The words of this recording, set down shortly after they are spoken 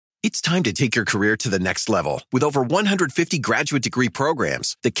It's time to take your career to the next level. With over 150 graduate degree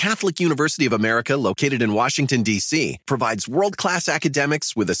programs, the Catholic University of America, located in Washington, D.C., provides world-class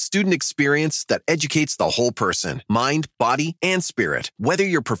academics with a student experience that educates the whole person, mind, body, and spirit. Whether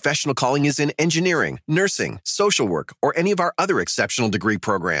your professional calling is in engineering, nursing, social work, or any of our other exceptional degree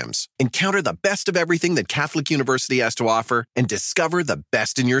programs, encounter the best of everything that Catholic University has to offer and discover the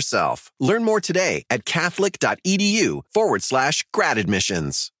best in yourself. Learn more today at catholic.edu/grad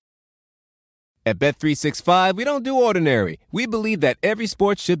admissions. At Bet365, we don't do ordinary. We believe that every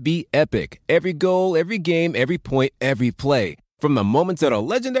sport should be epic. Every goal, every game, every point, every play. From the moments that are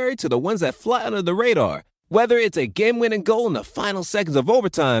legendary to the ones that fly under the radar. Whether it's a game-winning goal in the final seconds of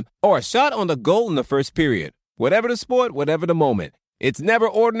overtime or a shot on the goal in the first period. Whatever the sport, whatever the moment. It's never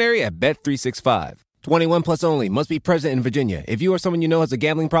ordinary at Bet365. 21 plus only. Must be present in Virginia. If you or someone you know has a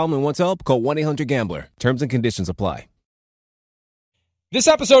gambling problem and wants help, call 1-800-GAMBLER. Terms and conditions apply. This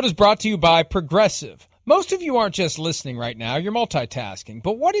episode is brought to you by Progressive. Most of you aren't just listening right now, you're multitasking.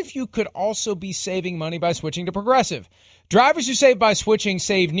 But what if you could also be saving money by switching to Progressive? Drivers who save by switching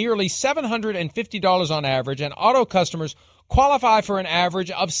save nearly $750 on average, and auto customers qualify for an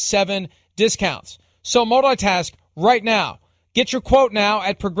average of 7 discounts. So multitask right now. Get your quote now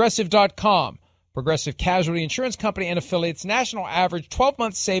at Progressive.com. Progressive Casualty Insurance Company and affiliates, national average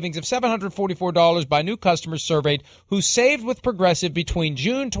 12-month savings of $744 by new customers surveyed who saved with Progressive between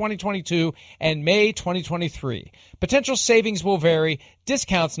June 2022 and May 2023. Potential savings will vary.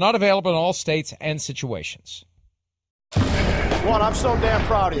 Discounts not available in all states and situations. One, I'm so damn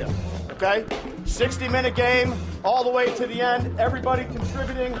proud of you, okay? 60-minute game, all the way to the end, everybody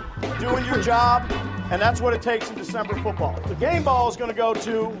contributing, doing your job, and that's what it takes in December football. The game ball is going to go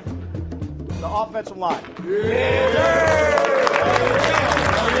to the offensive line.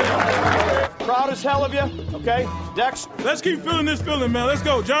 Proud as hell of you, okay? Dex. Let's keep feeling this feeling, man. Let's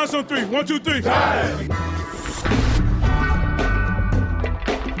go. Johnson on 3. 1, 2, 3.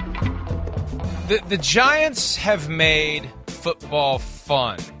 The Giants have made football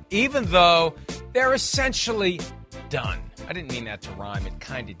fun, even though they're essentially done. I didn't mean that to rhyme. It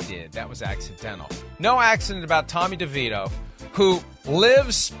kind of did. That was accidental. No accident about Tommy DeVito, who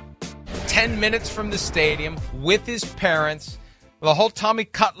lives 10 minutes from the stadium with his parents. The whole Tommy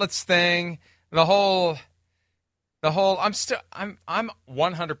Cutlets thing, the whole I'm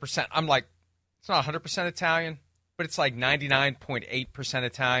 100%. I'm like, it's not 100% Italian, but it's like 99.8%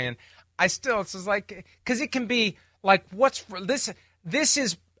 Italian. It's just like, because it can be like, what's this? This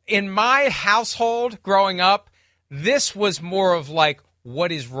is, in my household growing up, this was more of like,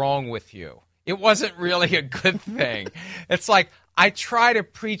 what is wrong with you? It wasn't really a good thing. It's like, I try to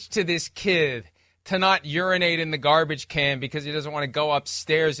preach to this kid to not urinate in the garbage can because he doesn't want to go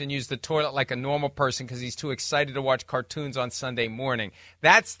upstairs and use the toilet like a normal person because he's too excited to watch cartoons on Sunday morning.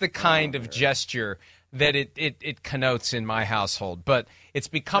 That's the kind of gesture that it connotes in my household. But it's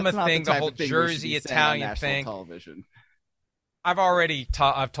become a thing, the whole Jersey Italian thing. Television.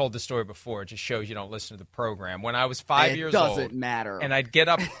 I've told the story before. It just shows you don't listen to the program. When I was 5 years old. It doesn't matter. And I'd get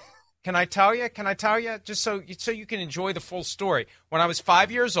up. Can I tell you? Just so you can enjoy the full story. When I was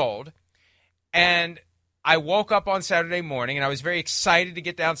 5 years old, and I woke up on Saturday morning, and I was very excited to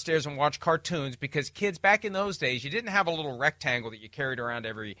get downstairs and watch cartoons because kids back in those days, you didn't have a little rectangle that you carried around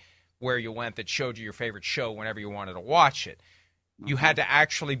everywhere you went that showed you your favorite show whenever you wanted to watch it. You had to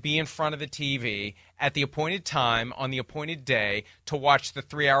actually be in front of the TV at the appointed time on the appointed day to watch the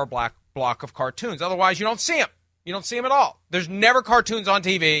 3-hour block of cartoons. Otherwise, you don't see them. You don't see them at all. There's never cartoons on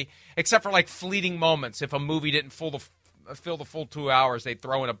TV except for like fleeting moments. If a movie didn't fill the full 2 hours, they'd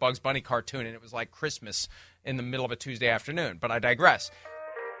throw in a Bugs Bunny cartoon, and it was like Christmas in the middle of a Tuesday afternoon. But I digress.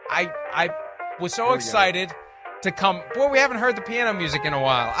 I was so excited to come. Boy, we haven't heard the piano music in a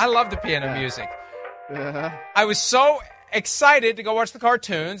while. I love the piano music. I was so excited to go watch the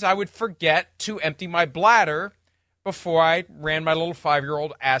cartoons, I would forget to empty my bladder before I ran my little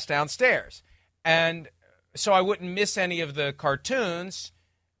 5-year-old ass downstairs. And so I wouldn't miss any of the cartoons.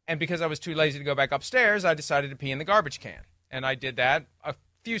 And because I was too lazy to go back upstairs, I decided to pee in the garbage can. And I did that a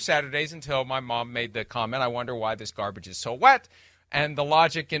few Saturdays until my mom made the comment, I wonder why this garbage is so wet. And the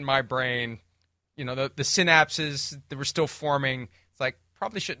logic in my brain, the synapses that were still forming, it's like,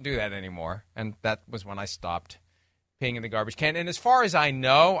 probably shouldn't do that anymore. And that was when I stopped peeing in the garbage can. And as far as I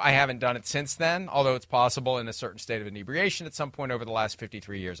know, I haven't done it since then, although it's possible in a certain state of inebriation at some point over the last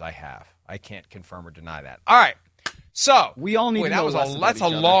 53 years I have. I can't confirm or deny that. All right. So we all need to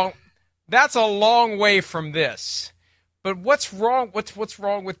know that's a long way from this. But what's wrong? What's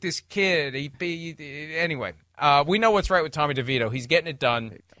wrong with this kid? Anyway, we know what's right with Tommy DeVito. He's getting it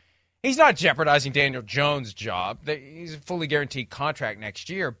done. He's not jeopardizing Daniel Jones' job. He's a fully guaranteed contract next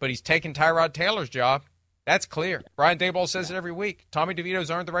year, but he's taking Tyrod Taylor's job. That's clear. Brian Daboll says it every week. Tommy DeVito's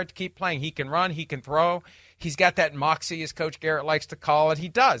earned the right to keep playing. He can run. He can throw. He's got that moxie, as Coach Garrett likes to call it. He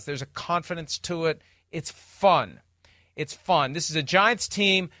does. There's a confidence to it. It's fun. It's fun. This is a Giants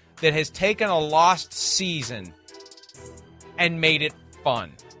team that has taken a lost season and made it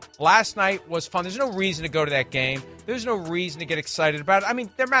fun. Last night was fun. There's no reason to go to that game. There's no reason to get excited about it. I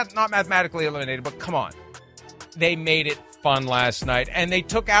mean, they're not mathematically eliminated, but come on. They made it fun last night, and they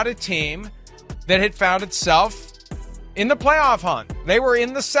took out a team that had found itself in the playoff hunt. They were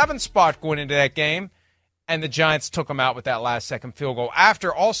in the 7th spot going into that game, and the Giants took them out with that last-second field goal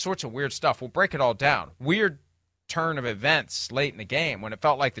after all sorts of weird stuff. We'll break it all down. Weird turn of events late in the game when it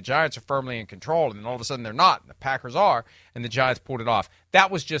felt like the Giants are firmly in control, and then all of a sudden they're not, and the Packers are, and the Giants pulled it off. That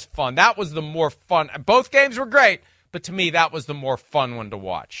was just fun. That was the more fun. Both games were great, but to me, that was the more fun one to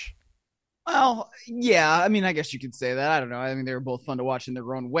watch. Well, yeah, I mean, I guess you could say that. I don't know. I mean, they were both fun to watch in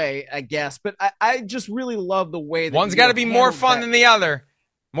their own way, I guess. But I just really love the way that one's got to be more fun than the other.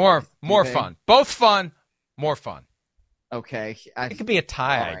 More fun. Both fun, more fun. Okay. It could be a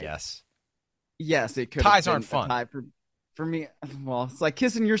tie, right. I guess. Yes, it could. Ties aren't fun. Tie for me. Well, it's like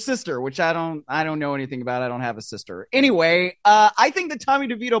kissing your sister, which I don't know anything about. I don't have a sister. Anyway, I think that Tommy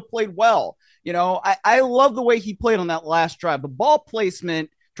DeVito played well. You know, I love the way he played on that last drive. The ball placement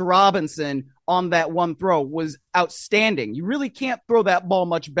to Robinson on that one throw was outstanding. You really can't throw that ball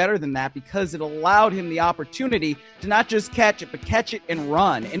much better than that because it allowed him the opportunity to not just catch it, but catch it and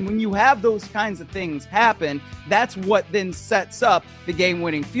run. And when you have those kinds of things happen, that's what then sets up the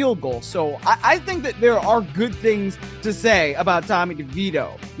game-winning field goal. So I think that there are good things to say about Tommy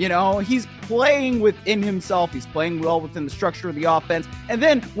DeVito. You know, he's playing within himself. He's playing well within the structure of the offense. And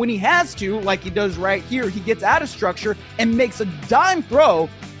then when he has to, like he does right here, he gets out of structure and makes a dime throw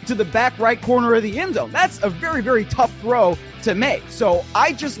to the back right corner of the end zone. That's a very, very tough throw to make. So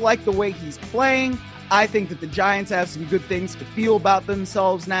I just like the way he's playing. I think that the Giants have some good things to feel about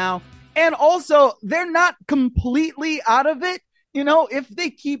themselves now. And also, they're not completely out of it. You know, if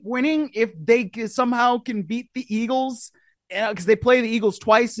they keep winning, if they somehow can beat the Eagles, because they play the Eagles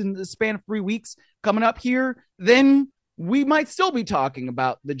twice in the span of 3 weeks coming up here, then we might still be talking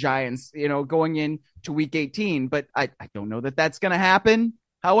about the Giants, you know, going into week 18. But I don't know that that's going to happen.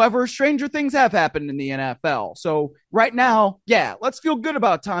 However, stranger things have happened in the NFL. So right now, yeah, let's feel good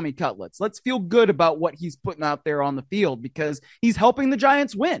about Tommy Cutlets. Let's feel good about what he's putting out there on the field because he's helping the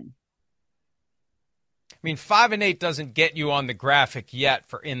Giants win. I mean, 5-8 doesn't get you on the graphic yet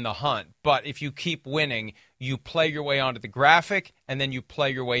for in the hunt, but if you keep winning, you play your way onto the graphic, and then you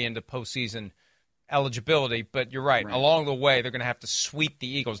play your way into postseason eligibility. But you're right. Along the way, they're going to have to sweep the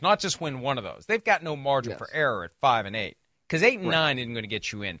Eagles, not just win one of those. They've got no margin for error at 5-8. Because 8 and 9 isn't going to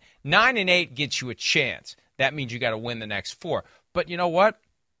get you in. 9 and 8 gets you a chance. That means you got to win the next 4. But you know what?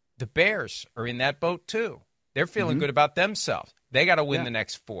 The Bears are in that boat too. They're feeling good about themselves. They got to win the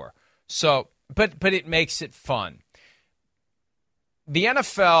next 4. So, but it makes it fun. The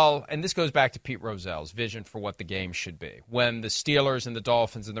NFL, and this goes back to Pete Rozell's vision for what the game should be. When the Steelers and the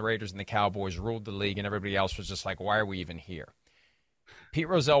Dolphins and the Raiders and the Cowboys ruled the league and everybody else was just like, why are we even here? Pete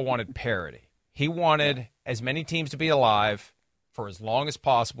Rozell wanted parity. He wanted as many teams to be alive for as long as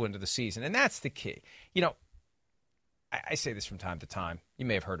possible into the season, and that's the key. You know, I say this from time to time. You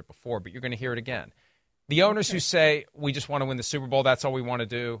may have heard it before, but you're going to hear it again. The owners who say, we just want to win the Super Bowl, that's all we want to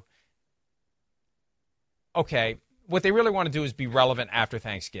do. Okay, what they really want to do is be relevant after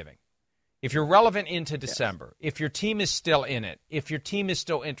Thanksgiving. If you're relevant into December, if your team is still in it, if your team is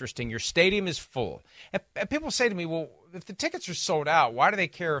still interesting, your stadium is full. And people say to me, well, if the tickets are sold out, why do they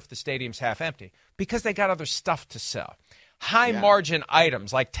care if the stadium's half empty? Because they got other stuff to sell. High-margin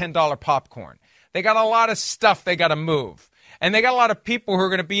items like $10 popcorn. They got a lot of stuff they got to move. And they got a lot of people who are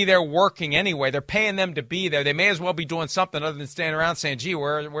going to be there working anyway. They're paying them to be there. They may as well be doing something other than standing around saying, gee,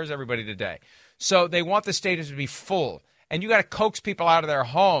 where's everybody today? So they want the stadiums to be full. And you got to coax people out of their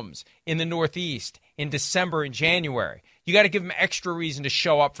homes in the Northeast in December and January. You got to give them extra reason to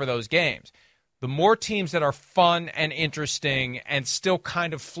show up for those games. The more teams that are fun and interesting and still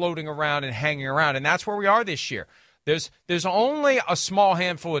kind of floating around and hanging around, and that's where we are this year. There's only a small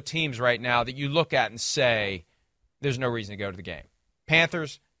handful of teams right now that you look at and say there's no reason to go to the game.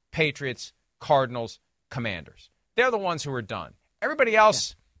 Panthers, Patriots, Cardinals, Commanders. They're the ones who are done. Everybody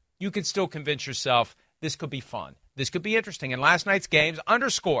else, you can still convince yourself this could be fun. This could be interesting. And last night's games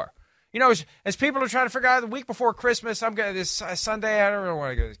underscore. You know, as people are trying to figure out the week before Christmas, I'm going this Sunday, I don't really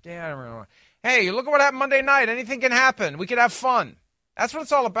want to go to this game. I don't really want to. Hey, look at what happened Monday night. Anything can happen. We could have fun. That's what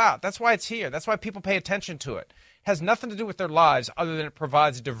it's all about. That's why it's here. That's why people pay attention to it. has nothing to do with their lives other than it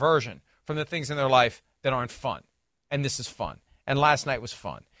provides a diversion from the things in their life that aren't fun. And this is fun. And last night was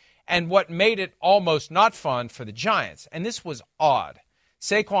fun. And what made it almost not fun for the Giants, and this was odd,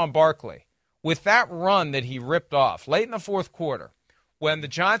 Saquon Barkley, with that run that he ripped off late in the fourth quarter, when the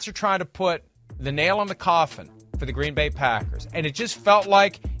Giants are trying to put the nail in the coffin for the Green Bay Packers, and it just felt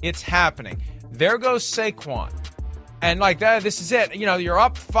like it's happening. There goes Saquon. And like that, this is it. You know, you're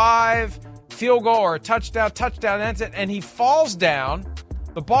up 5, field goal or a touchdown, ends it, and he falls down.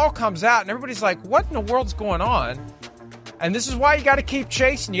 The ball comes out, and everybody's like, what in the world's going on? And this is why you got to keep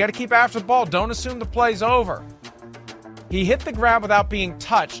chasing. You got to keep after the ball. Don't assume the play's over. He hit the ground without being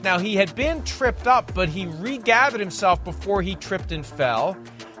touched. Now, he had been tripped up, but he regathered himself before he tripped and fell.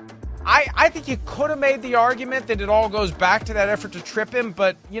 I think you could have made the argument that it all goes back to that effort to trip him,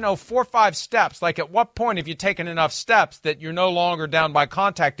 but, 4 or 5 steps. Like, at what point have you taken enough steps that you're no longer down by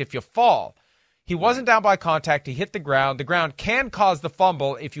contact if you fall? He wasn't down by contact. He hit the ground. The ground can cause the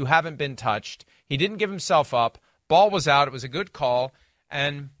fumble if you haven't been touched. He didn't give himself up. Ball was out. It was a good call,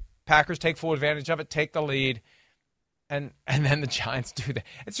 and Packers take full advantage of it, take the lead, and then the Giants do that.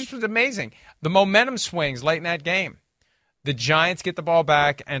 It just was amazing. The momentum swings late in that game. The Giants get the ball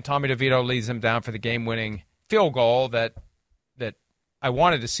back, and Tommy DeVito leads them down for the game-winning field goal that I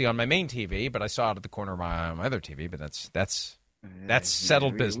wanted to see on my main TV, but I saw it at the corner of my other TV. But that's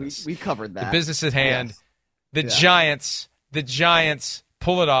settled business. We covered that. The business at hand. Yes. The Giants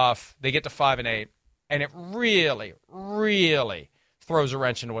pull it off. They get to 5-8, and it really, really throws a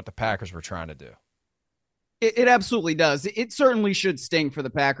wrench into what the Packers were trying to do. It absolutely does. It certainly should sting for the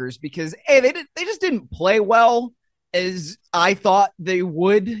Packers because they just didn't play well as I thought they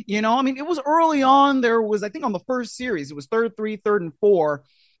would. I mean, it was early on. There was, I think, on the first series, it was 3rd, 3rd and 4,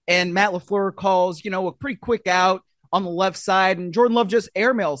 and Matt LaFleur calls, a pretty quick out on the left side, and Jordan Love just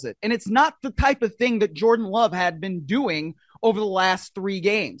airmails it. And it's not the type of thing that Jordan Love had been doing over the last 3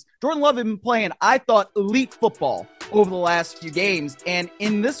 games. Jordan Love had been playing, I thought, elite football over the last few games. And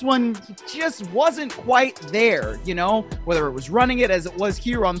in this one, he just wasn't quite there, whether it was running it as it was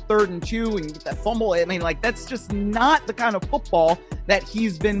here on 3rd and 2 and get that fumble. I mean, that's just not the kind of football that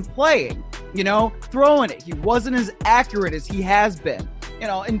he's been playing, throwing it. He wasn't as accurate as he has been.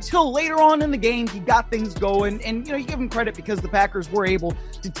 Until later on in the game, he got things going. And, you give him credit because the Packers were able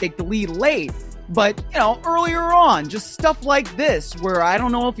to take the lead late. But, earlier on, just stuff like this, where I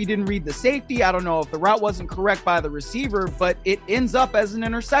don't know if he didn't read the safety. I don't know if the route wasn't correct by the receiver, but it ends up as an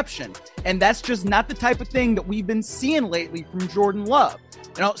interception. And that's just not the type of thing that we've been seeing lately from Jordan Love.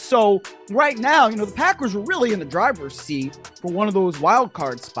 So right now, the Packers are really in the driver's seat for one of those wild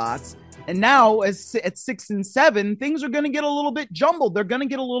card spots. And now at 6-7, things are going to get a little bit jumbled. They're going to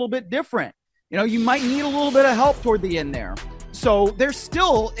get a little bit different. You might need a little bit of help toward the end there. So they're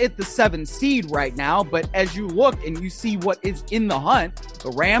still at the 7th seed right now. But as you look and you see what is in the hunt,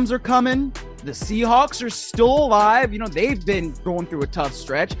 the Rams are coming. The Seahawks are still alive. They've been going through a tough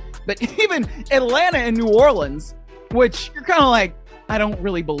stretch. But even Atlanta and New Orleans, which you're kind of like, I don't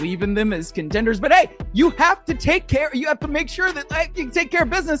really believe in them as contenders. But hey, you have to take care. You have to make sure that you can take care of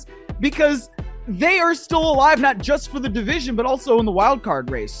business because they are still alive, not just for the division, but also in the wild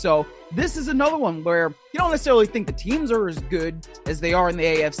card race. So this is another one where you don't necessarily think the teams are as good as they are in the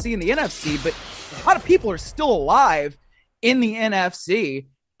AFC and the NFC, but a lot of people are still alive in the NFC.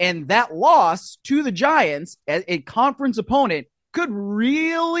 And that loss to the Giants, as a conference opponent, could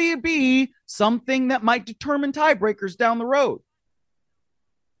really be something that might determine tiebreakers down the road.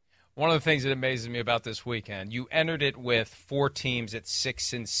 One of the things that amazes me about this weekend, you entered it with 4 teams at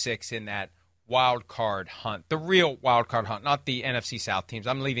 6-6 in that wild card hunt, the real wild card hunt, not the NFC South teams.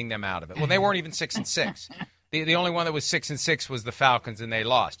 I'm leaving them out of it. Well, they weren't even 6-6. The only one that was 6-6 was the Falcons, and they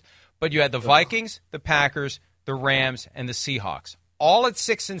lost. But you had the Vikings, the Packers, the Rams, and the Seahawks, all at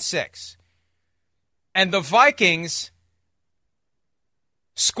 6-6. And the Vikings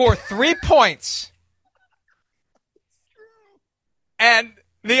score 3 points, and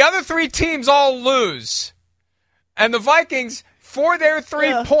the other 3 teams all lose. And the Vikings, for their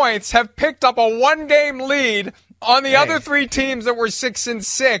 3 points, have picked up a 1-game lead on the other 3 teams that were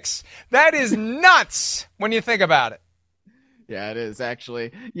 6-6. That is nuts when you think about it. Yeah, it is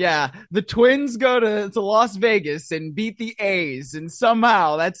actually. Yeah, the Twins go to Las Vegas and beat the A's, and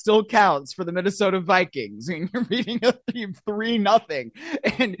somehow that still counts for the Minnesota Vikings. And you're beating a team 3-0,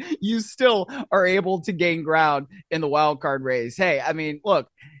 and you still are able to gain ground in the wild card race. Hey, I mean, look,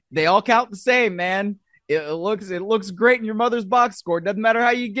 they all count the same, man. It looks great in your mother's box score. Doesn't matter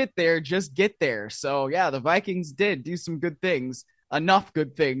how you get there, just get there. So yeah, the Vikings did do some good things, enough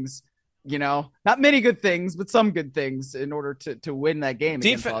good things. Not many good things, but some good things in order to win that game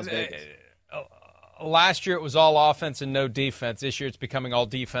against Las Vegas. Last year it was all offense and no defense. This year it's becoming all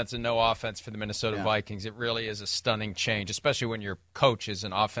defense and no offense for the Minnesota Vikings. It really is a stunning change, especially when your coach is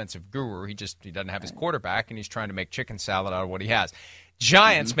an offensive guru. He doesn't have his quarterback, and he's trying to make chicken salad out of what he has.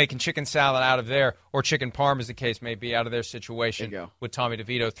 Giants making chicken salad out of their, or chicken parm as the case may be, out of their situation with Tommy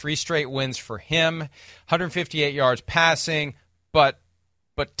DeVito. 3 straight wins for him, 158 yards passing, but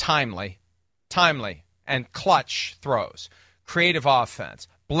timely and clutch throws. Creative offense,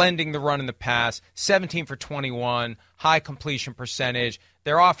 blending the run and the pass, 17 for 21, high completion percentage.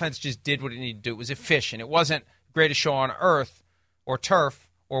 Their offense just did what it needed to do. It was efficient. It wasn't the greatest show on earth or turf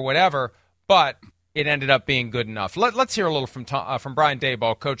or whatever, but it ended up being good enough. Let's hear a little from Brian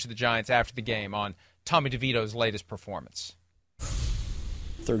Daboll, coach of the Giants, after the game on Tommy DeVito's latest performance.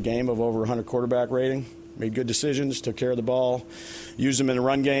 Third game of over 100 quarterback rating. Made good decisions, took care of the ball, used him in the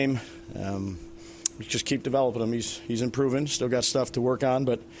run game. We just keep developing him. He's improving. Still got stuff to work on,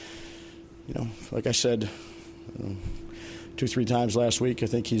 but like I said 2-3 times last week, I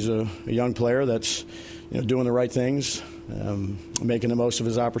think he's a young player that's doing the right things, making the most of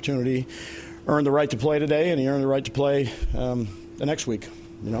his opportunity. Earned the right to play today, and he earned the right to play the next week.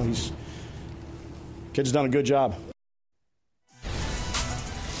 Kid's done a good job.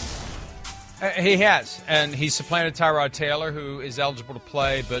 He has, and he's supplanted Tyrod Taylor, who is eligible to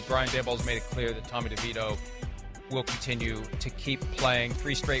play, but Brian Daboll has made it clear that Tommy DeVito will continue to keep playing.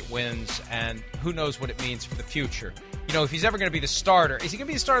 3 straight wins, and who knows what it means for the future. If he's ever going to be the starter, is he going to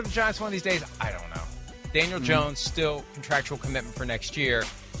be the starter of the Giants one of these days? I don't know. Daniel Jones, still contractual commitment for next year.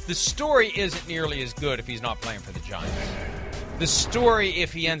 The story isn't nearly as good if he's not playing for the Giants. The story,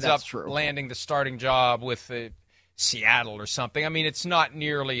 if he ends up landing the starting job with Seattle or something, I mean, it's not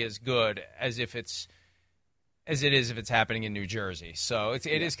nearly as good as it is if it's happening in New Jersey. So it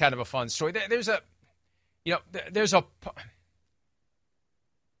is kind of a fun story.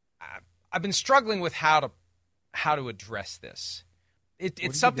 I've been struggling with how to address this.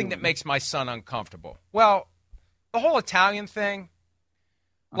 It's something that makes my son uncomfortable. Well, the whole Italian thing.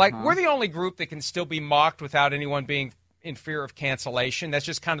 Like, we're the only group that can still be mocked without anyone being in fear of cancellation. That's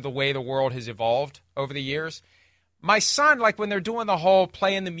just kind of the way the world has evolved over the years. My son, like, when they're doing the whole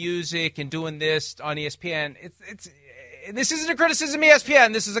playing the music and doing this on ESPN, this isn't a criticism of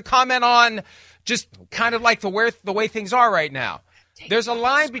ESPN. This is a comment on just kind of like the way things are right now. There's a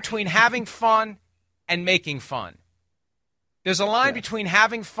line between having fun and making fun. There's a line between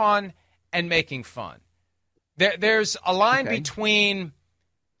having fun and making fun. There's a line between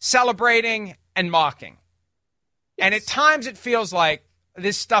celebrating and mocking. Yes. And at times it feels like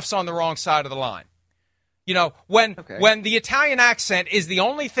this stuff's on the wrong side of the line. When the Italian accent is the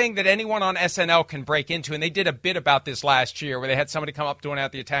only thing that anyone on SNL can break into, and they did a bit about this last year where they had somebody come up doing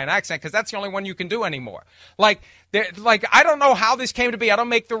out the Italian accent because that's the only one you can do anymore. Like I don't know how this came to be. I don't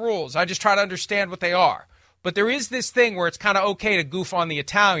make the rules. I just try to understand what they are. But there is this thing where it's kind of okay to goof on the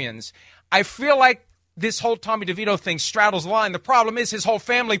Italians. I feel like this whole Tommy DeVito thing straddles the line. The problem is his whole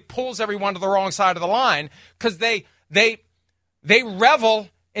family pulls everyone to the wrong side of the line because they revel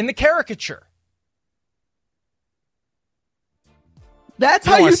in the caricature. That's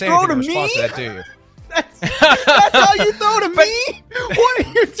how you throw to me? To that, do you? That's how you throw to me? What are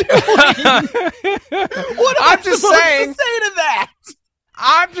you doing? What am I supposed to say to that?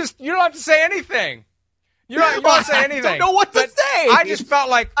 You don't have to say anything. You don't say anything. I don't know what to say. I just felt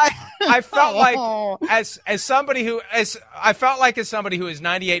like as somebody who is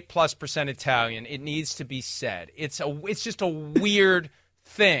 98+% Italian, it needs to be said. It's just a weird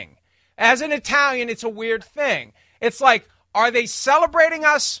thing. As an Italian, it's a weird thing. It's like, are they celebrating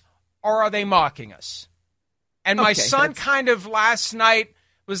us or are they mocking us? And my son kind of last night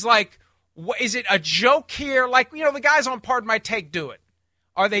was like, is it a joke here? Like, the guys on Pardon My Take do it.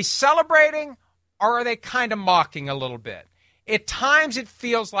 Are they celebrating or are they kind of mocking a little bit? At times it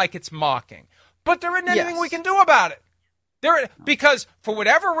feels like it's mocking. But there isn't anything we can do about it. Because for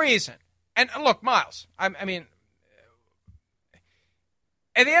whatever reason, and look, Miles, I mean,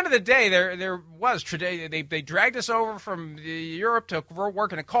 at the end of the day, there was today. They dragged us over from Europe to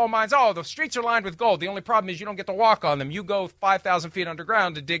work in the coal mines. Oh, the streets are lined with gold. The only problem is you don't get to walk on them. You go 5,000 feet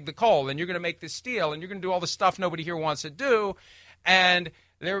underground to dig the coal, and you're going to make this steel, and you're going to do all the stuff nobody here wants to do. And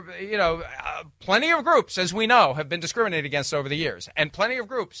there, plenty of groups, as we know, have been discriminated against over the years, and plenty of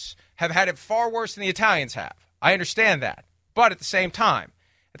groups have had it far worse than the Italians have. I understand that, but at the same time,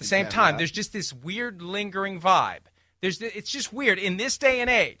 there's just this weird lingering vibe. It's just weird in this day and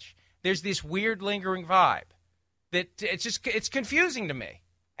age. There's this weird lingering vibe that it's confusing to me.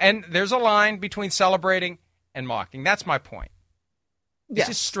 And there's a line between celebrating and mocking. That's my point. It's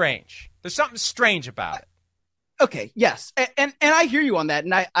just strange. There's something strange about it. Okay, yes, and I hear you on that,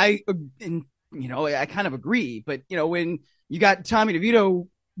 and I I kind of agree. But, when you got Tommy DeVito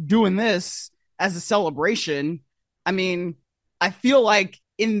doing this as a celebration, I mean, I feel like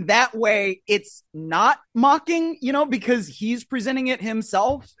in that way, it's not mocking, because he's presenting it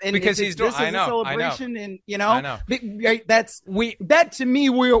himself, and because he's doing. I know, celebration, I know. And that to me,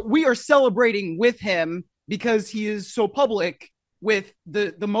 we are celebrating with him because he is so public with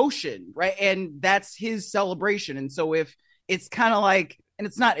the motion, right? And that's his celebration. And so if it's kind of like, and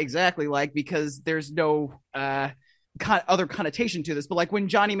it's not exactly like, because there's no other connotation to this, but like when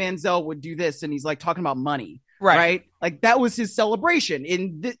Johnny Manziel would do this and he's like talking about money. Right. Like that was his celebration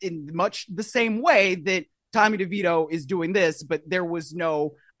in much the same way that Tommy DeVito is doing this, but there was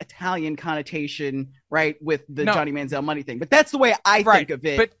no Italian connotation, right, with the Johnny Manziel money thing. But that's the way I think of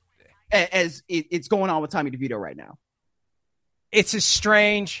it, as it's going on with Tommy DeVito right now. It's a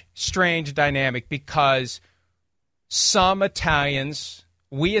strange dynamic because some Italians,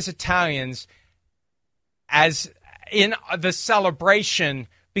 we as Italians, as in the celebration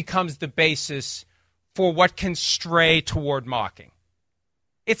becomes the basis for what can stray toward mocking.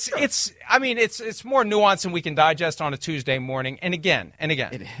 It's more nuanced than we can digest on a Tuesday morning. And again.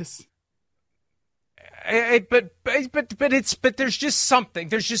 It is. But there's just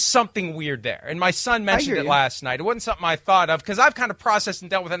something weird there. And my son mentioned it last night. It wasn't something I thought of because I've kind of processed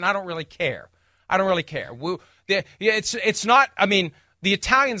and dealt with it, and I don't really care. It's not. I mean, the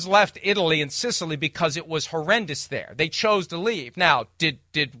Italians left Italy and Sicily because it was horrendous there. They chose to leave. Now, did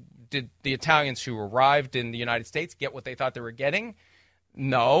the Italians who arrived in the United States get what they thought they were getting?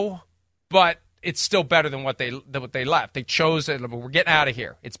 No, but it's still better than what they left. They chose it. We're getting out of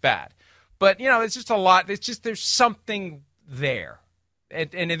here. It's bad. But, it's just a lot. It's just there's something there.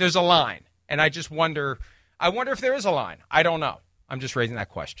 And there's a line. And I just wonder if there is a line. I don't know. I'm just raising that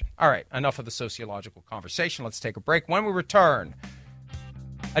question. All right, enough of the sociological conversation. Let's take a break. When we return,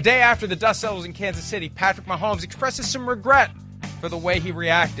 a day after the dust settles in Kansas City, Patrick Mahomes expresses some regret for the way he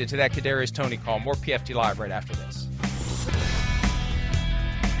reacted to that Kadarius Toney call. More PFT Live right after this.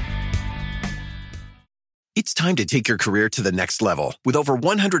 It's time to take your career to the next level. With over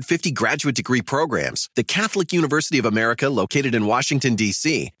 150 graduate degree programs, the Catholic University of America, located in Washington,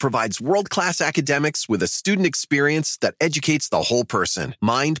 D.C., provides world-class academics with a student experience that educates the whole person,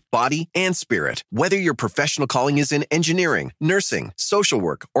 mind, body, and spirit. Whether your professional calling is in engineering, nursing, social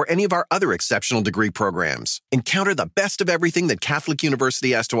work, or any of our other exceptional degree programs, encounter the best of everything that Catholic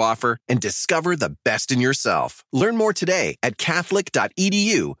University has to offer and discover the best in yourself. Learn more today at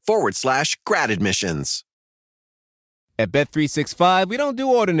catholic.edu/grad admissions. At Bet365, we don't do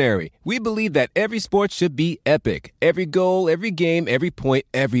ordinary. We believe that every sport should be epic. Every goal, every game, every point,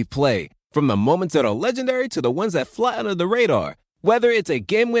 every play. From the moments that are legendary to the ones that fly under the radar. Whether it's a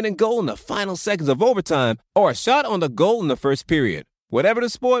game-winning goal in the final seconds of overtime or a shot on the goal in the first period. Whatever the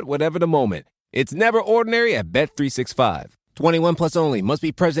sport, whatever the moment. It's never ordinary at Bet365. 21 plus only. Must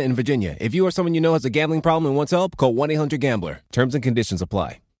be present in Virginia. If you or someone you know has a gambling problem and wants help, call 1-800-GAMBLER. Terms and conditions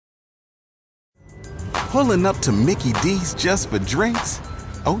apply. Pulling up to Mickey D's just for drinks?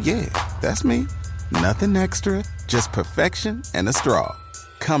 Oh yeah, that's me. Nothing extra, just perfection and a straw.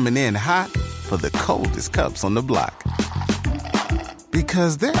 Coming in hot for the coldest cups on the block.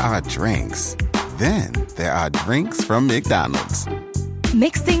 Because there are drinks. Then there are drinks from McDonald's.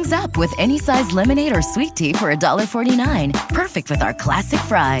 Mix things up with any size lemonade or sweet tea for $1.49. Perfect with our classic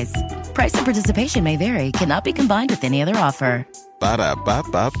fries. Price and participation may vary. Cannot be combined with any other offer.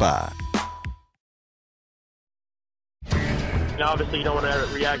 Ba-da-ba-ba-ba. Obviously, you don't want to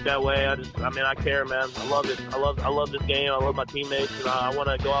react that way. I care, man. I love it. I love this game. I love my teammates, and I want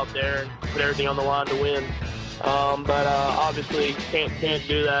to go out there and put everything on the line to win. But obviously, can't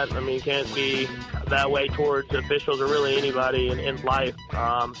do that. Can't be that way towards officials or really anybody in life.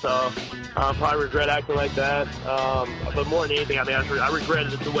 So probably regret acting like that. But more than anything, I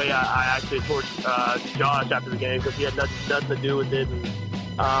regretted the way I acted towards Josh after the game because he had nothing to do with it.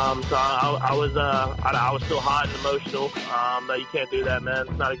 So I was still hot and emotional. But you can't do that, man.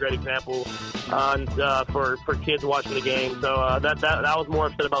 It's not a great example for kids watching the game. So that I was more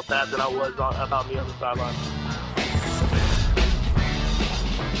upset about that than I was about me on the sideline.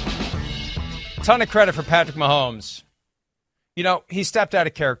 Ton of credit for Patrick Mahomes. He stepped out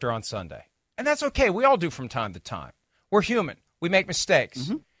of character on Sunday. And that's okay. We all do from time to time. We're human. We make mistakes.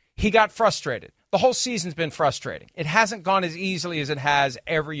 Mm-hmm. He got frustrated. The whole season's been frustrating. It hasn't gone as easily as it has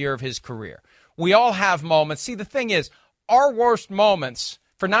every year of his career. We all have moments. See, the thing is, our worst moments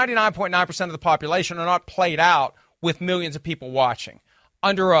for 99.9% of the population are not played out with millions of people watching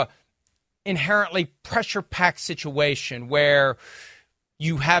under a inherently pressure-packed situation where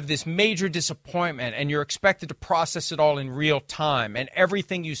you have this major disappointment and you're expected to process it all in real time, and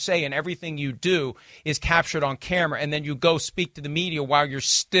everything you say and everything you do is captured on camera, and then you go speak to the media while you're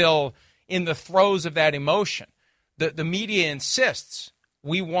still in the throes of that emotion. The media insists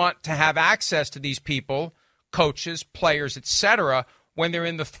we want to have access to these people, coaches, players, etc., when they're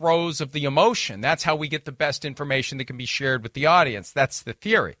in the throes of the emotion. That's how we get the best information that can be shared with the audience. That's the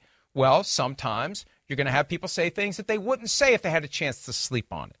theory. Well, sometimes you're going to have people say things that they wouldn't say if they had a chance to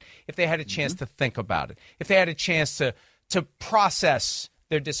sleep on it, if they had a chance to think about it, if they had a chance to process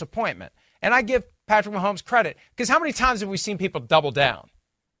their disappointment. And I give Patrick Mahomes credit, because how many times have we seen people double down?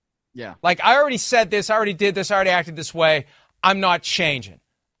 Yeah. Like, I already said this, I already did this, I already acted this way. I'm not changing.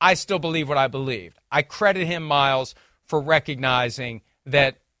 I still believe what I believed. I credit him, Miles, for recognizing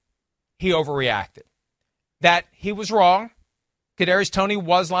that he overreacted, that he was wrong. Kadarius Toney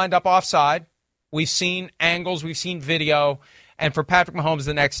was lined up offside. We've seen angles, we've seen video, and for Patrick Mahomes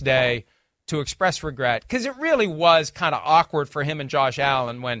the next day to express regret, because it really was kind of awkward for him and Josh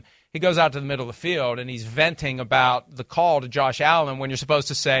Allen when he goes out to the middle of the field and he's venting about the call to Josh Allen when you're supposed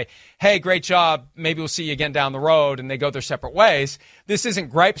to say, hey, great job, maybe we'll see you again down the road, and they go their separate ways. This isn't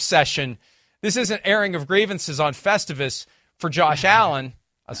gripe session. This isn't airing of grievances on Festivus for Josh Allen,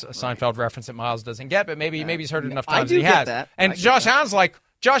 a Seinfeld reference that Miles doesn't get, but maybe he's heard it enough times that he has. That. And Josh Allen's like,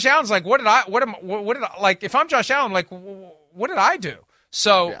 if I'm Josh Allen, like, what did I do?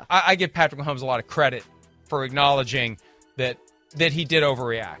 So yeah. I give Patrick Mahomes a lot of credit for acknowledging that he did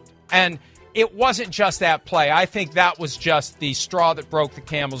overreact. And it wasn't just that play. I think that was just the straw that broke the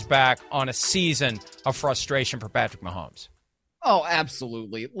camel's back on a season of frustration for Patrick Mahomes. Oh,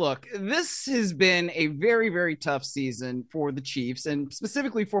 absolutely. Look, this has been a very, very tough season for the Chiefs, and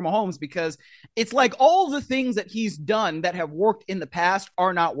specifically for Mahomes, because it's like all the things that he's done that have worked in the past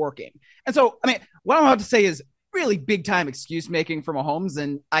are not working. And so, I mean, what I'm about to say is really big time excuse making for Mahomes,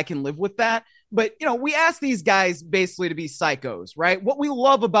 and I can live with that. But, you know, we ask these guys basically to be psychos, right? What we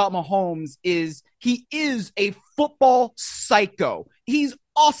love about Mahomes is he is a football psycho. He's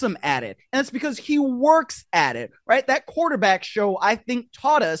awesome at it. And it's because he works at it, right? That quarterback show, I think,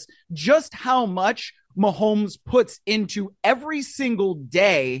 taught us just how much Mahomes puts into every single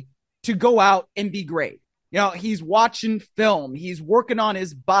day to go out and be great. You know, he's watching film, he's working on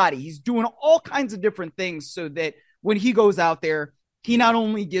his body, he's doing all kinds of different things so that when he goes out there, he not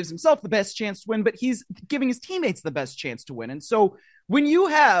only gives himself the best chance to win, but he's giving his teammates the best chance to win. And so when you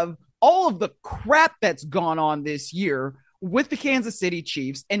have all of the crap that's gone on this year with the Kansas City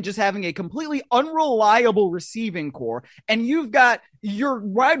Chiefs and just having a completely unreliable receiving core, and you've got your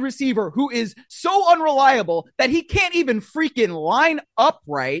wide receiver who is so unreliable that he can't even freaking line up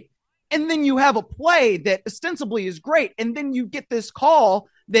right, and then you have a play that ostensibly is great, and then you get this call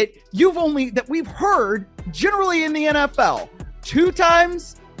that we've heard generally in the NFL 2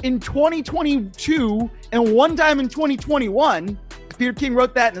 times in 2022 and 1 time in 2021. Peter King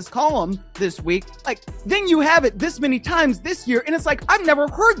wrote that in his column this week. Like, then you have it this many times this year, and it's like, I've never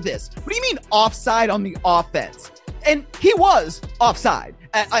heard this. What do you mean offside on the offense? And he was offside.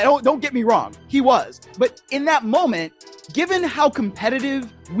 I don't get me wrong, he was. But in that moment, given how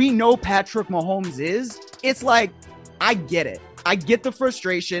competitive we know Patrick Mahomes is, it's like, I get it. I get the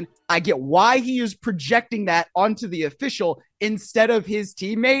frustration. I get why he is projecting that onto the official instead of his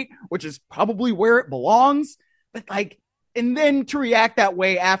teammate, which is probably where it belongs. But like, and then to react that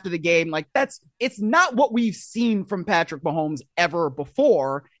way after the game, like it's not what we've seen from Patrick Mahomes ever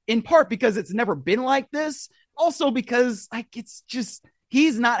before, in part because it's never been like this. Also because like, it's just,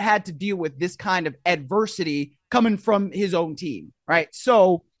 he's not had to deal with this kind of adversity coming from his own team. Right.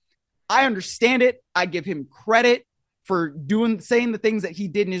 So I understand it. I give him credit for saying the things that he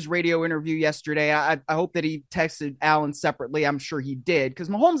did in his radio interview yesterday. I hope that he texted Allen separately. I'm sure he did, because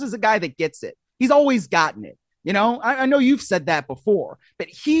Mahomes is a guy that gets it. He's always gotten it. You know, I know you've said that before, but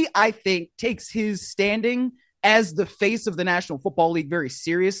he, I think, takes his standing as the face of the National Football League very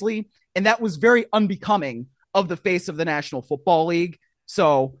seriously. And that was very unbecoming of the face of the National Football League.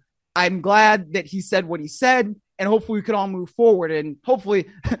 So I'm glad that he said what he said, and hopefully we can all move forward. And hopefully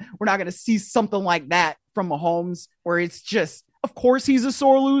we're not going to see something like that from Mahomes, where it's just, of course he's a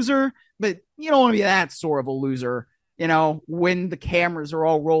sore loser, but you don't want to be that sore of a loser, you know, when the cameras are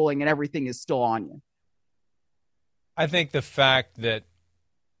all rolling and everything is still on you. I think the fact that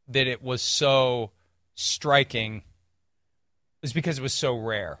it was so striking is because it was so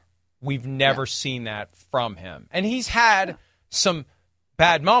rare. We've never seen that from him. And he's had some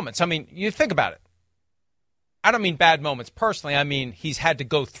bad moments. I mean, you think about it. I don't mean bad moments personally. I mean, he's had to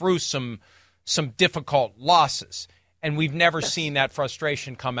go through some difficult losses, and we've never seen that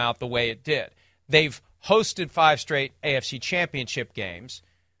frustration come out the way it did. They've hosted 5 straight AFC championship games.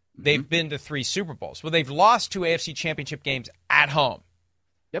 They've been to 3 Super Bowls. Well, they've lost 2 AFC championship games at home.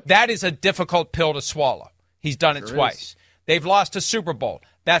 Yep. That is a difficult pill to swallow. He's done it twice. They've lost a Super Bowl.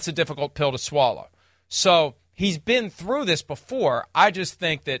 That's a difficult pill to swallow. So he's been through this before. I just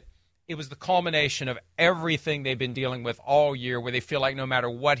think that it was the culmination of everything they've been dealing with all year, where they feel like no matter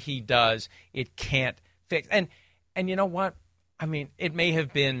what he does, it can't fix. And you know what? I mean, it may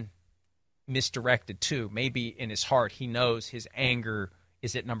have been misdirected too. Maybe in his heart he knows his anger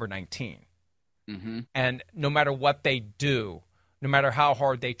is at number 19. And no matter what they do, no matter how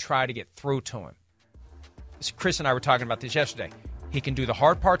hard they try to get through to him. Chris and I were talking about this yesterday. He can do the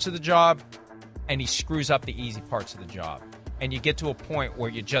hard parts of the job, and he screws up the easy parts of the job. And you get to a point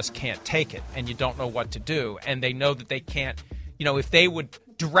where you just can't take it, and you don't know what to do. And they know that they can't, if they would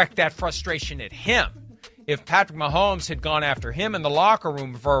direct that frustration at him, if Patrick Mahomes had gone after him in the locker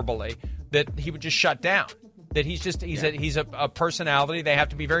room verbally, that he would just shut down. That he's a personality they have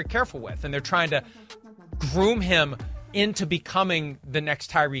to be very careful with. And they're trying to groom him into becoming the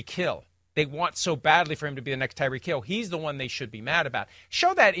next Tyreek Hill. They want so badly for him to be the next Tyreek Hill. He's the one they should be mad about.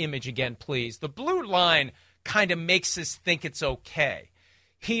 Show that image again, please. The blue line kind of makes us think it's okay.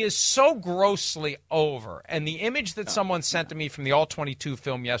 He is so grossly over. And the image that someone sent to me from the All-22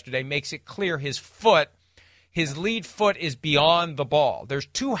 film yesterday makes it clear his lead foot is beyond the ball. There's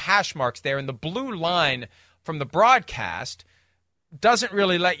 2 hash marks there, and the blue line from the broadcast doesn't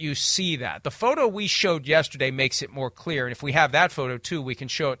really let you see that. The photo we showed yesterday makes it more clear, and if we have that photo too, we can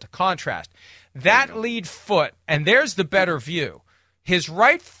show it to contrast. That lead foot, and there's the better view. His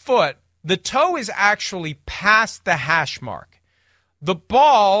right foot, the toe is actually past the hash mark. The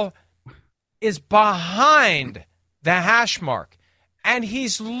ball is behind the hash mark, and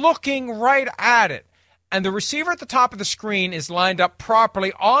he's looking right at it. And the receiver at the top of the screen is lined up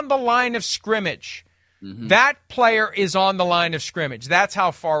properly on the line of scrimmage. That player is on the line of scrimmage. That's how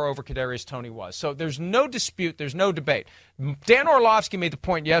far over Kadarius Toney was. So there's no dispute. There's no debate. Dan Orlovsky made the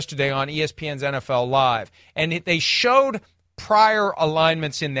point yesterday on ESPN's NFL Live, and they showed prior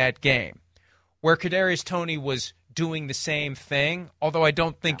alignments in that game where Kadarius Toney was doing the same thing, although I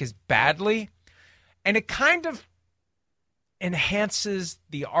don't think as badly. And it kind of enhances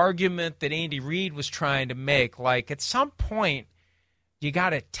the argument that Andy Reid was trying to make. Like, at some point, you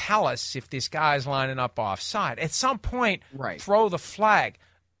got to tell us if this guy's lining up offside. At some point, throw the flag.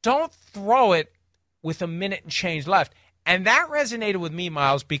 Don't throw it with a minute and change left. And that resonated with me,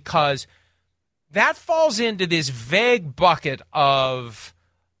 Miles, because that falls into this vague bucket of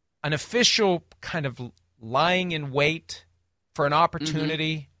an official kind of lying in wait for an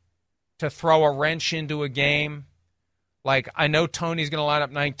opportunity to throw a wrench into a game. Like, I know Toney's going to line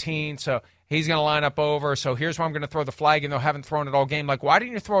up 19, so he's going to line up over, so here's where I'm going to throw the flag, and they haven't thrown it all game. Like, why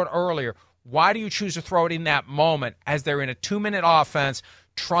didn't you throw it earlier? Why do you choose to throw it in that moment as they're in a 2-minute offense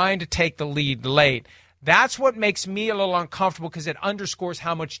trying to take the lead late? That's what makes me a little uncomfortable, because it underscores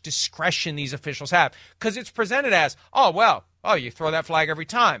how much discretion these officials have. Because it's presented as, you throw that flag every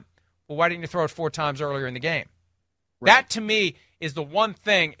time. Well, why didn't you throw it 4 times earlier in the game? Right. That, to me, is the one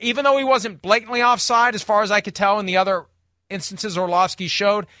thing. Even though he wasn't blatantly offside, as far as I could tell in the other instances Orlovsky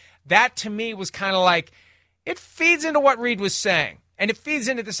showed, that to me was kind of like, it feeds into what Reid was saying. And it feeds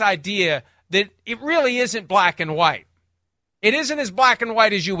into this idea that it really isn't black and white. It isn't as black and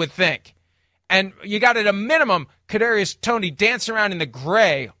white as you would think. And you got, at a minimum, Kadarius Toney dancing around in the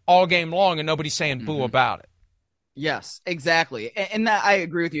gray all game long and nobody's saying boo about it. Yes, exactly. And that, I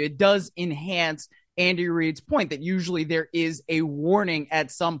agree with you. It does enhance Andy Reid's point that usually there is a warning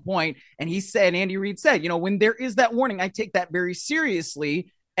at some point. And Andy Reid said, when there is that warning, I take that very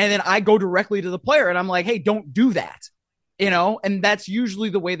seriously. And then I go directly to the player and I'm like, hey, don't do that. And that's usually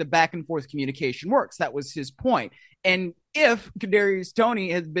the way the back and forth communication works. That was his point. And if Kadarius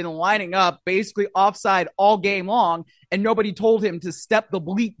Toney has been lining up basically offside all game long and nobody told him to step the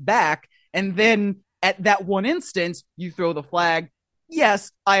bleep back, and then at that one instance, you throw the flag,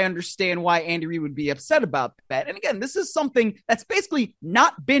 yes, I understand why Andy Reid would be upset about that. And again, this is something that's basically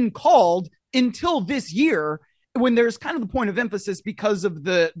not been called until this year, when there's kind of the point of emphasis because of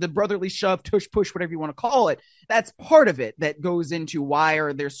the brotherly shove, tush, push, whatever you want to call it. That's part of it that goes into why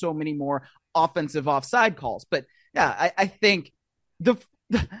are there so many more offensive offside calls. But yeah, I think the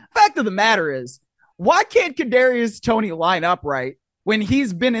fact of the matter is, why can't Kadarius Toney line up right when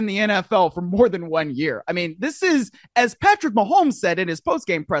he's been in the NFL for more than 1 year? I mean, this is, as Patrick Mahomes said in his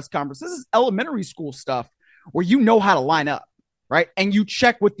post-game press conference, this is elementary school stuff where you know how to line up, right? And you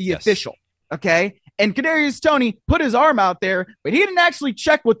check with the official, okay? And Kadarius Toney put his arm out there, but he didn't actually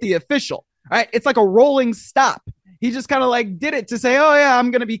check with the official, right? It's like a rolling stop. He just kind of like did it to say, oh yeah,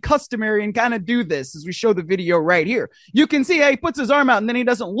 I'm going to be customary and kind of do this, as we show the video right here. You can see he puts his arm out and then he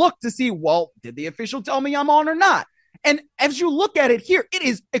doesn't look to see, well, did the official tell me I'm on or not? And as you look at it here, it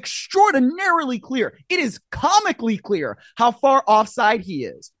is extraordinarily clear. It is comically clear how far offside he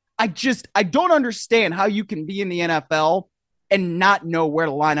is. I don't understand how you can be in the NFL and not know where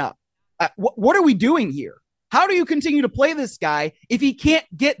to line up. What are we doing here? How do you continue to play this guy if he can't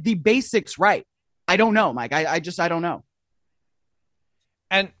get the basics right? I don't know, Mike. I don't know.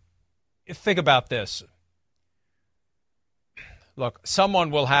 And think about this. Look,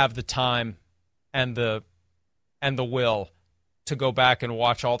 someone will have the time and the will to go back and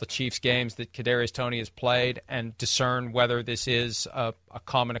watch all the Chiefs games that Kadarius Toney has played and discern whether this is a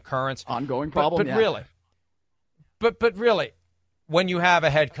common occurrence. Ongoing problem, But really, when you have a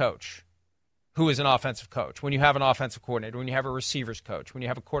head coach who is an offensive coach, when you have an offensive coordinator, when you have a receivers coach, when you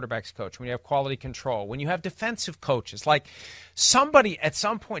have a quarterbacks coach, when you have quality control, when you have defensive coaches, like somebody at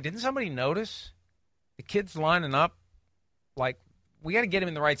some point, didn't somebody notice the kid's lining up? Like, we got to get him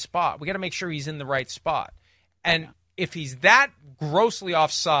in the right spot. We got to make sure he's in the right spot. And if he's that grossly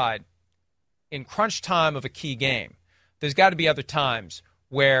offside in crunch time of a key game, there's got to be other times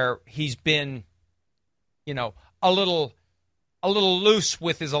where he's been, a little loose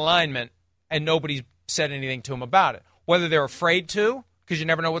with his alignment and nobody's said anything to him about it. Whether they're afraid to, because you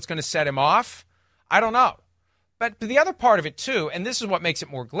never know what's going to set him off, I don't know. But the other part of it, too, and this is what makes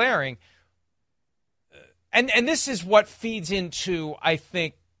it more glaring, and this is what feeds into, I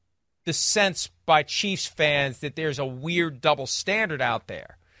think, the sense by Chiefs fans that there's a weird double standard out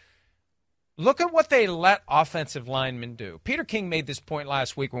there. Look at what they let offensive linemen do. Peter King made this point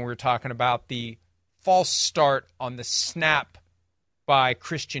last week when we were talking about the false start on the snap by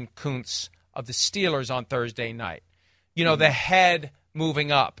Christian Kuntz of the Steelers on Thursday night. The head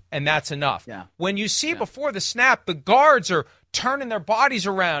moving up, and that's enough. Yeah. When you see before the snap, the guards are turning their bodies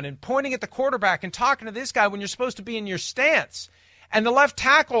around and pointing at the quarterback and talking to this guy when you're supposed to be in your stance. And the left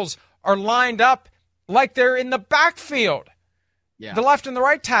tackles are lined up like they're in the backfield. Yeah. The left and the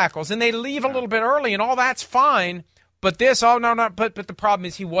right tackles, and they leave a little bit early, and all that's fine. But but the problem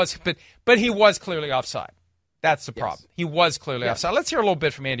is he was clearly offside. That's the problem. He was clearly offside. Let's hear a little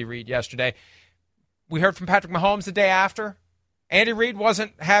bit from Andy Reid yesterday. We heard from Patrick Mahomes the day after. Andy Reid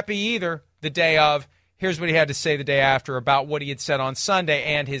wasn't happy either the day of. Here's what he had to say the day after about what he had said on Sunday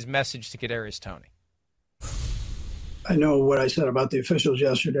and his message to Kadarius Toney. I know what I said about the officials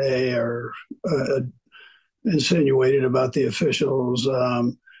yesterday, or insinuated about the officials.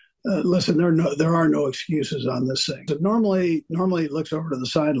 Listen, there are no excuses on this thing. But normally he looks over to the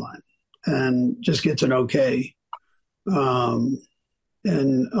sideline and just gets an okay. And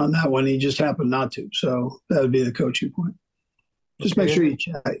on that one, he just happened not to. So that would be the coaching point. Just make sure you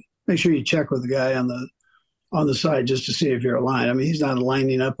check. Make sure you check with the guy on the side just to see if you're aligned. I mean, he's not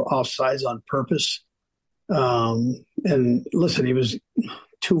lining up offsides on purpose. And listen, he was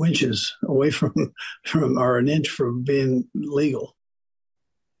 2 inches away from or an inch from being legal.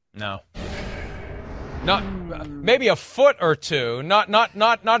 No. Not maybe a foot or two, not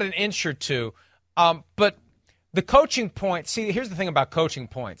an inch or two. But the coaching point, see, here's the thing about coaching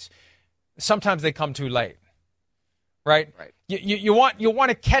points. Sometimes they come too late. Right? You want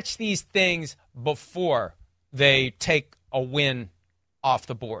to catch these things before they take a win off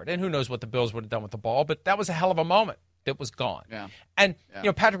the board. And who knows what the Bills would have done with the ball, but that was a hell of a moment that was gone. Yeah. And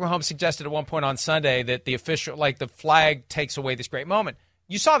Patrick Mahomes suggested at one point on Sunday that the official, like the flag takes away this great moment.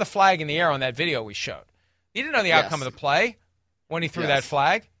 You saw the flag in the air on that video we showed. You didn't know the outcome of the play when he threw that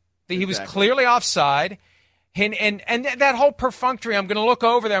flag. He was clearly offside. And that whole perfunctory, I'm going to look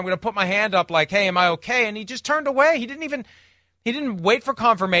over there, I'm going to put my hand up like, hey, am I okay? And he just turned away. He didn't wait for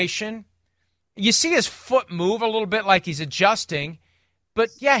confirmation. You see his foot move a little bit like he's adjusting. But,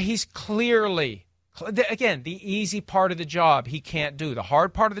 yeah, he's clearly, again, the easy part of the job he can't do. The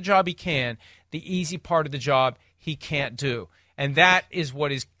hard part of the job he can. The easy part of the job he can't do. And that is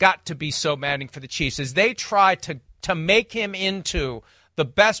what has got to be so maddening for the Chiefs, as they try to make him into the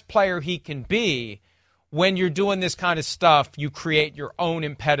best player he can be. When you're doing this kind of stuff, you create your own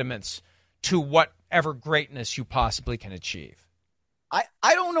impediments to whatever greatness you possibly can achieve.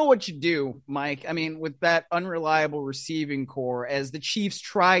 I don't know what you do, Mike. I mean, with that unreliable receiving core, as the Chiefs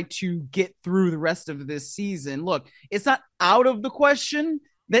try to get through the rest of this season, look, it's not out of the question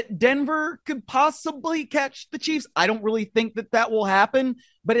that Denver could possibly catch the Chiefs. I don't really think that will happen,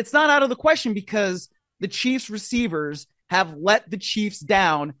 but it's not out of the question because the Chiefs receivers have let the Chiefs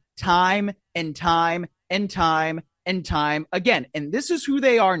down time and time and time and time again. And this is who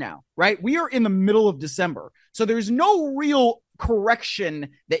they are now, right? We are in the middle of December. So there's no real correction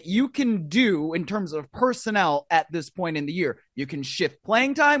that you can do in terms of personnel at this point in the year. You can shift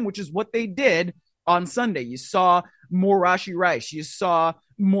playing time, which is what they did on Sunday. You saw more Rashee Rice. You saw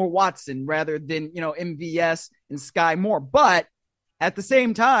more Watson rather than, MVS and Sky Moore. But at the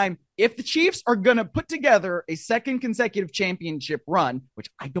same time, if the Chiefs are going to put together a second consecutive championship run, which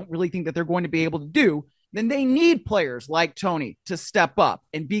I don't really think that they're going to be able to do, then they need players like Toney to step up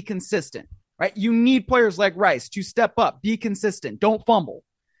and be consistent, right? You need players like Rice to step up, be consistent, don't fumble,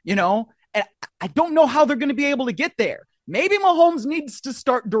 and I don't know how they're going to be able to get there. Maybe Mahomes needs to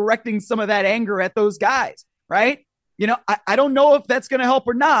start directing some of that anger at those guys, right? I don't know if that's going to help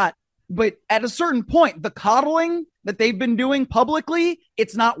or not, but at a certain point, the coddling that they've been doing publicly,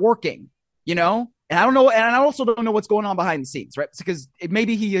 it's not working, and I don't know. And I also don't know what's going on behind the scenes, right? Because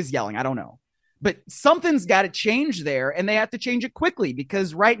maybe he is yelling. I don't know. But something's got to change there, and they have to change it quickly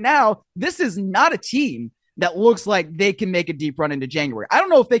because right now, this is not a team that looks like they can make a deep run into January. I don't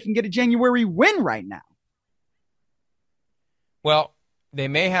know if they can get a January win right now. Well, they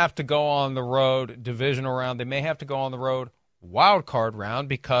may have to go on the road divisional round. They may have to go on the road wild card round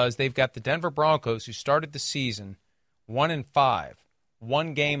because they've got the Denver Broncos who started the season 1-5,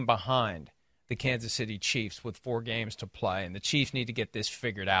 one game behind the Kansas City Chiefs with 4 games to play. And the Chiefs need to get this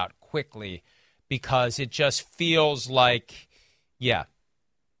figured out quickly because it just feels like,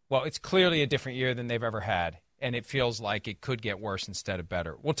 it's clearly a different year than they've ever had. And it feels like it could get worse instead of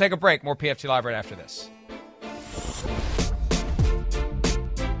better. We'll take a break. More PFT Live right after this.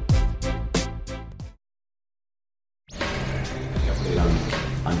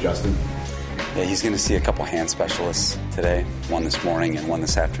 On Justin? Yeah, he's going to see a couple hand specialists today, one this morning and one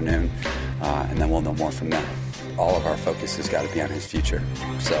this afternoon, and then we'll know more from them. All of our focus has got to be on his future.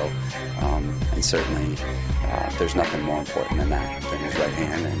 So, and certainly there's nothing more important than that, than his right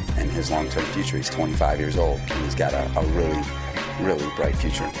hand and his long-term future. He's 25 years old, and he's got a really, really bright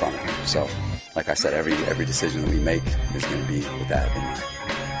future in front of him. So, like I said, every decision that we make is going to be with that in mind.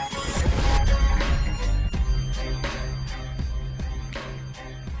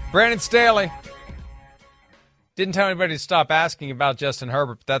 Brandon Staley didn't tell anybody to stop asking about Justin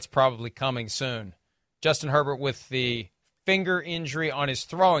Herbert, but that's probably coming soon. Justin Herbert with the finger injury on his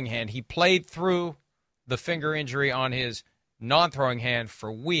throwing hand. He played through the finger injury on his non-throwing hand for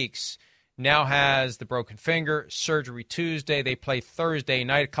weeks. Now has the broken finger, surgery Tuesday. They play Thursday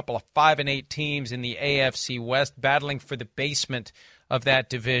night. A couple of 5-8 teams in the AFC West battling for the basement of that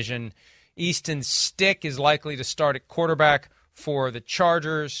division. Easton Stick is likely to start at quarterback for the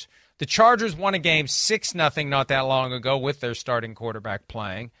Chargers. The Chargers won a game 6-0 not that long ago with their starting quarterback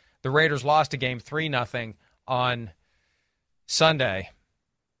playing. The Raiders lost a game 3-0 on Sunday.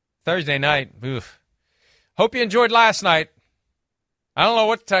 Thursday night, hope you enjoyed last night. I don't know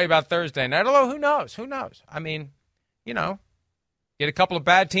what to tell you about Thursday night, although who knows? I mean, get a couple of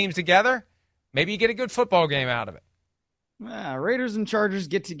bad teams together, maybe you get a good football game out of it. Raiders and Chargers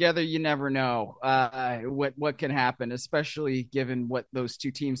get together. You never know what can happen, especially given what those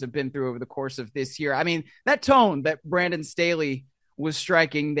two teams have been through over the course of this year. I mean, that tone that Brandon Staley was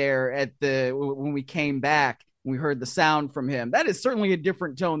striking there when we came back, we heard the sound from him. That is certainly a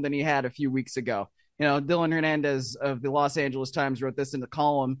different tone than he had a few weeks ago. Dylan Hernandez of the Los Angeles Times wrote this in the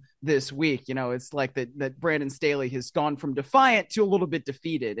column this week. It's like that Brandon Staley has gone from defiant to a little bit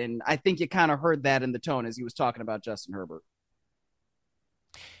defeated. And I think you kind of heard that in the tone as he was talking about Justin Herbert.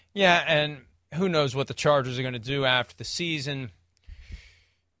 Yeah, and who knows what the Chargers are going to do after the season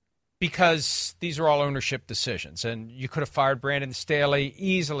because these are all ownership decisions. And you could have fired Brandon Staley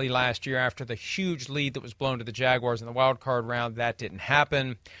easily last year after the huge lead that was blown to the Jaguars in the wild card round. That didn't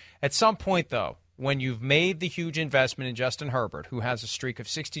happen. At some point, though, when you've made the huge investment in Justin Herbert, who has a streak of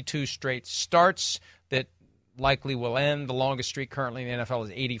 62 straight starts that likely will end, the longest streak currently in the NFL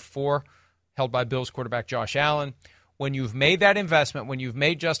is 84, held by Bills quarterback Josh Allen. When you've made that investment, when you've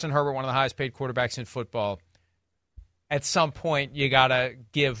made Justin Herbert one of the highest paid quarterbacks in football, at some point you got to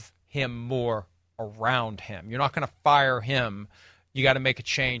give him more around him. You're not going to fire him. You got to make a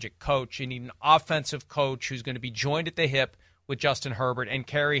change at coach. You need an offensive coach who's going to be joined at the hip with Justin Herbert and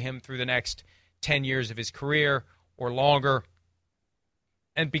carry him through the next 10 years of his career or longer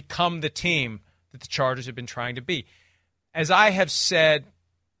and become the team that the Chargers have been trying to be. As I have said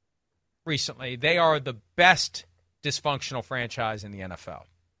recently, they are the best dysfunctional franchise in the NFL.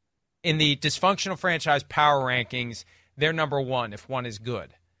 In the dysfunctional franchise power rankings, they're number one if one is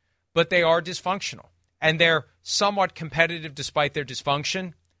good. But they are dysfunctional, and they're somewhat competitive despite their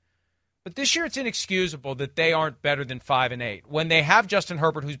dysfunction. But this year it's inexcusable that they aren't better than 5-8. When they have Justin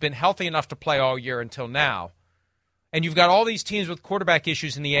Herbert, who's been healthy enough to play all year until now, and you've got all these teams with quarterback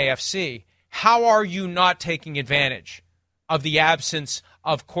issues in the AFC, how are you not taking advantage of the absence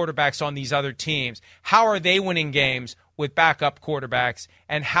of quarterbacks on these other teams? How are they winning games with backup quarterbacks?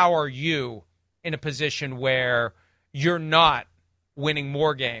 And how are you in a position where you're not winning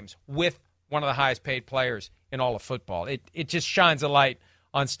more games with one of the highest paid players in all of football? It just shines a light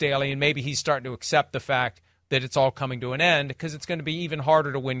on Staley, and maybe he's starting to accept the fact that it's all coming to an end, because it's going to be even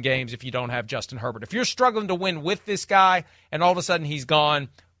harder to win games if you don't have Justin Herbert. If you're struggling to win with this guy and all of a sudden he's gone,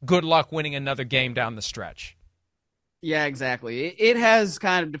 good luck winning another game down the stretch. Yeah, exactly. It has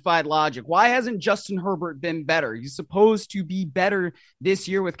kind of defied logic. Why hasn't Justin Herbert been better? He's supposed to be better this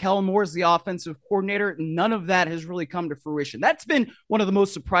year with Kellen Moore as the offensive coordinator. None of that has really come to fruition. That's been one of the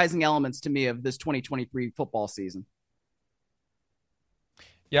most surprising elements to me of this 2023 football season.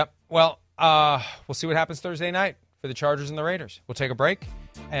 Yep. Well, we'll see what happens Thursday night for the Chargers and the Raiders. We'll take a break,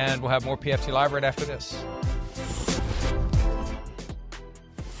 and we'll have more PFT Live right after this.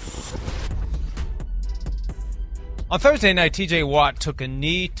 On Thursday night, T.J. Watt took a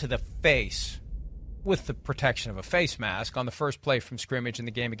knee to the face with the protection of a face mask on the first play from scrimmage in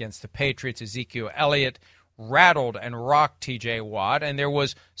the game against the Patriots. Ezekiel Elliott rattled and rocked T.J. Watt, and there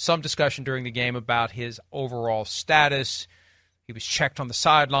was some discussion during the game about his overall status. He was checked on the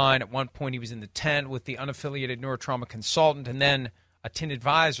sideline. At one point, he was in the tent with the unaffiliated neurotrauma consultant, and then a tinted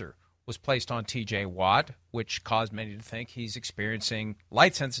visor was placed on T.J. Watt, which caused many to think he's experiencing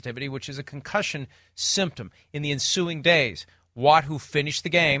light sensitivity, which is a concussion symptom. In the ensuing days, Watt, who finished the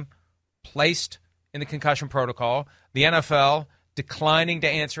game, placed in the concussion protocol. The NFL declining to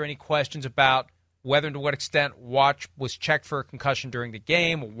answer any questions about whether and to what extent Watt was checked for a concussion during the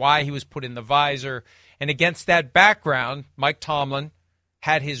game, why he was put in the visor. And against that background, Mike Tomlin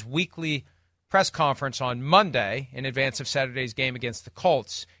had his weekly press conference on Monday in advance of Saturday's game against the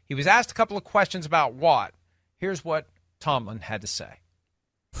Colts. He was asked a couple of questions about Watt. Here's what Tomlin had to say.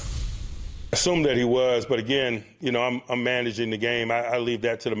 Assume that he was, but again, I'm managing the game. I leave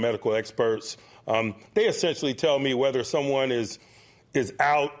that to the medical experts. They essentially tell me whether someone is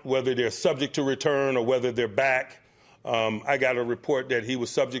out, whether they're subject to return or whether they're back. I got a report that he was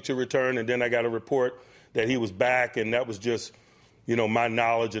subject to return, and then I got a report that he was back, and that was just, my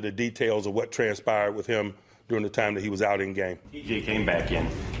knowledge of the details of what transpired with him during the time that he was out in game. TJ came back in.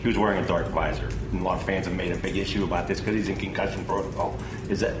 He was wearing a dark visor. And a lot of fans have made a big issue about this because he's in concussion protocol.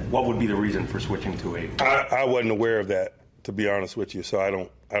 What would be the reason for switching to a? I wasn't aware of that, to be honest with you. So I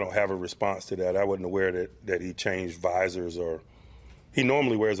don't have a response to that. I wasn't aware that he changed visors, or he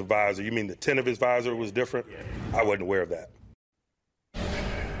normally wears a visor. You mean the tint of his visor was different? Yeah. I wasn't aware of that.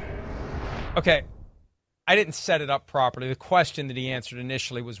 Okay. I didn't set it up properly. The question that he answered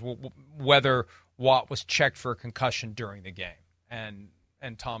initially was whether Watt was checked for a concussion during the game. And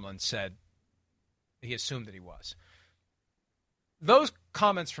Tomlin said he assumed that he was. Those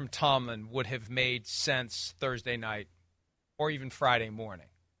comments from Tomlin would have made sense Thursday night or even Friday morning.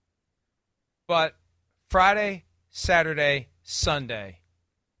 But Friday, Saturday, Sunday,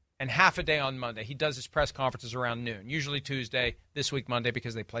 and half a day on Monday, he does his press conferences around noon, usually Tuesday, this week Monday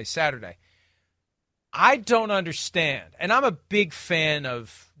because they play Saturday. I don't understand, and I'm a big fan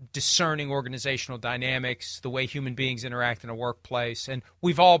of discerning organizational dynamics, the way human beings interact in a workplace, and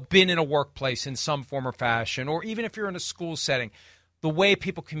we've all been in a workplace in some form or fashion, or even if you're in a school setting, the way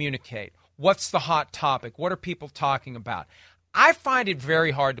people communicate, what's the hot topic, what are people talking about. I find it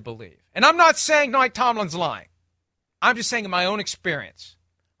very hard to believe, and I'm not saying Mike Tomlin's lying. I'm just saying in my own experience,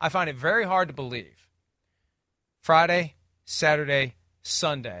 I find it very hard to believe Friday, Saturday,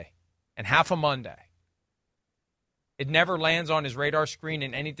 Sunday, and half a Monday, it never lands on his radar screen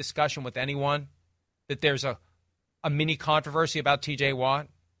in any discussion with anyone that there's a mini controversy about T.J. Watt.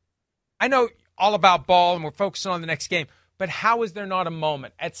 I know all about ball and we're focusing on the next game, but how is there not a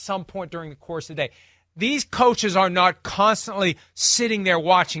moment at some point during the course of the day? These coaches are not constantly sitting there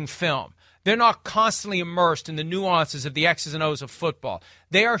watching film. They're not constantly immersed in the nuances of the X's and O's of football.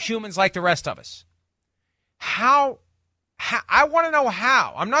 They are humans like the rest of us. How I want to know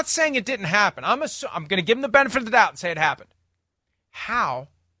how. I'm not saying it didn't happen. I'm going to give him the benefit of the doubt and say it happened. How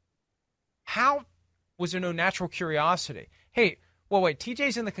was there no natural curiosity? Hey, well, wait,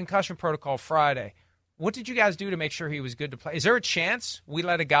 TJ's in the concussion protocol Friday. What did you guys do to make sure he was good to play? Is there a chance we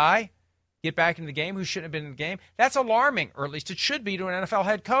let a guy get back into the game who shouldn't have been in the game? That's alarming, or at least it should be to an NFL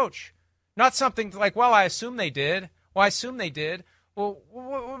head coach. Not something like, well, I assume they did. Well, I assume they did. Well,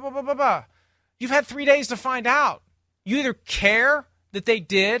 you've had 3 days to find out. You either care that they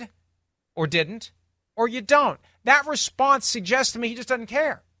did or didn't, or you don't. That response suggests to me he just doesn't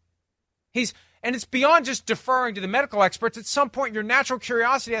care. And it's beyond just deferring to the medical experts. At some point, your natural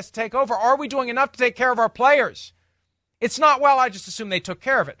curiosity has to take over. Are we doing enough to take care of our players? It's not, well, I just assume they took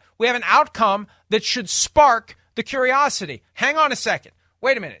care of it. We have an outcome that should spark the curiosity. Hang on a second.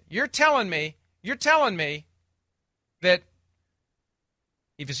 Wait a minute. You're telling me that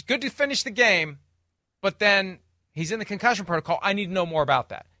if it's good to finish the game, but then he's in the concussion protocol, I need to know more about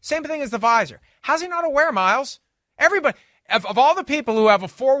that. Same thing as the visor. How's he not aware, Miles? Everybody, of all the people who have a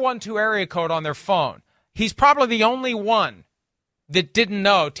 412 area code on their phone, he's probably the only one that didn't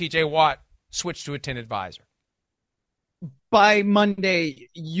know TJ Watt switched to a tinted visor. By Monday,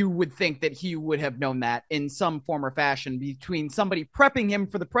 you would think that he would have known that in some form or fashion between somebody prepping him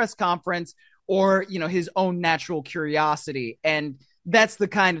for the press conference or, his own natural curiosity. And that's the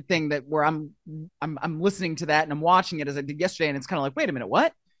kind of thing that where I'm listening to that and I'm watching it as I did yesterday. And it's kind of like, wait a minute,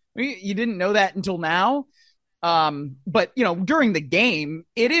 what? You didn't know that until now? But during the game,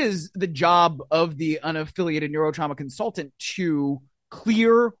 it is the job of the unaffiliated neurotrauma consultant to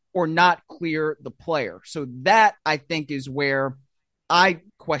clear or not clear the player. So that, I think, is where I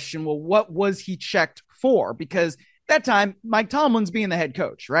question, well, what was he checked for? Because that time, Mike Tomlin's being the head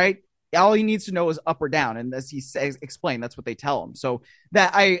coach, right? All he needs to know is up or down. And as he says, explain, that's what they tell him. So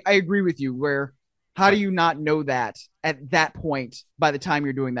that I agree with you, where how do you not know that at that point by the time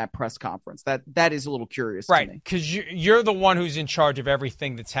you're doing that press conference? That is a little curious to me. Right, because you're the one who's in charge of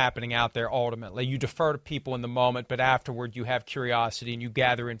everything that's happening out there ultimately. You defer to people in the moment, but afterward you have curiosity and you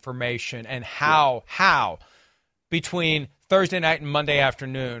gather information. And how between Thursday night and Monday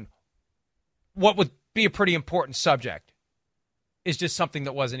afternoon, what would be a pretty important subject is just something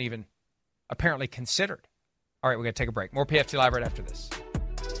that wasn't even apparently considered. All right, we're going to take a break. More PFT Live right after this.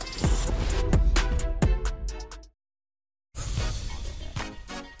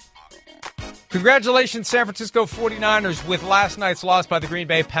 Congratulations, San Francisco 49ers. With last night's loss by the Green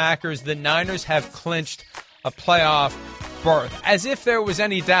Bay Packers, the Niners have clinched a playoff berth. As if there was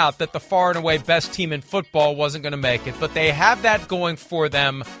any doubt that the far and away best team in football wasn't going to make it. But they have that going for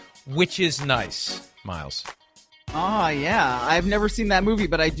them, which is nice. Miles. Oh, yeah. I've never seen that movie,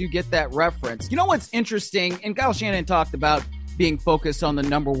 but I do get that reference. You know what's interesting? And Kyle Shanahan talked about being focused on the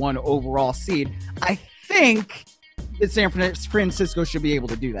number one overall seed. I think that San Francisco should be able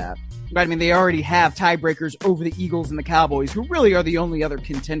to do that. Right? I mean, they already have tiebreakers over the Eagles and the Cowboys, who really are the only other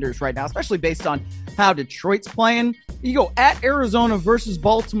contenders right now, especially based on how Detroit's playing. You go at Arizona versus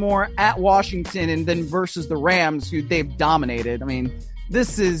Baltimore, at Washington, and then versus the Rams, who they've dominated. I mean,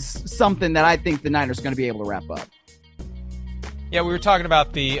 this is something that I think the Niners are going to be able to wrap up. Yeah, we were talking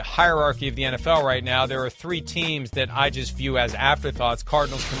about the hierarchy of the NFL right now. There are three teams that I just view as afterthoughts: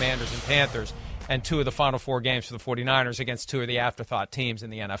 Cardinals, Commanders, and Panthers. And two of the final four games for the 49ers against two of the afterthought teams in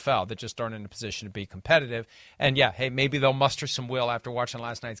the NFL that just aren't in a position to be competitive. And, yeah, hey, maybe they'll muster some will after watching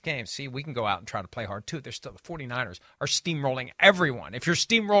last night's game. See, we can go out and try to play hard, too. The 49ers are steamrolling everyone. If you're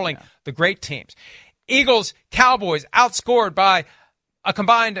steamrolling the great teams. Eagles, Cowboys outscored by a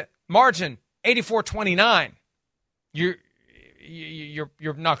combined margin, 84-29. You're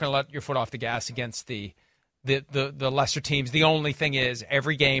not going to let your foot off the gas against the lesser teams. The only thing is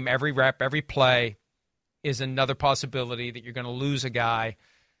every game, every rep, every play is another possibility that you're going to lose a guy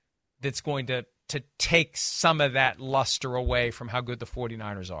that's going to take some of that luster away from how good the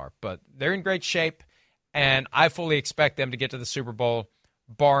 49ers are. But they're in great shape, and I fully expect them to get to the Super Bowl,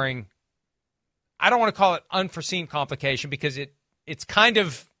 barring, I don't want to call it unforeseen complication, because it's kind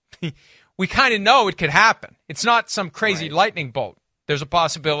of, we kind of know it could happen. It's not some crazy lightning bolt. There's a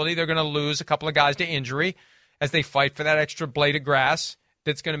possibility they're going to lose a couple of guys to injury as they fight for that extra blade of grass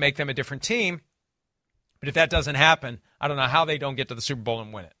that's going to make them a different team. But if that doesn't happen, I don't know how they don't get to the Super Bowl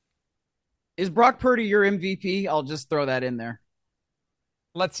and win it. Is Brock Purdy your MVP? I'll just throw that in there.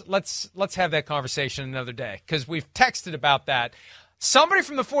 Let's have that conversation another day, because we've texted about that. Somebody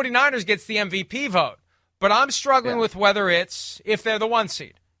from the 49ers gets the MVP vote, but I'm struggling with whether it's, if they're the one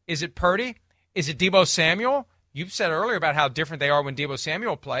seed. Is it Purdy? Is it Deebo Samuel? You said earlier about how different they are when Deebo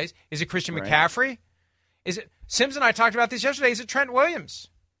Samuel plays. Is it Christian McCaffrey? Is it Sims and I talked about this yesterday? Is it Trent Williams?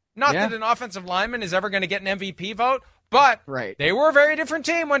 Not that an offensive lineman is ever going to get an MVP vote, but they were a very different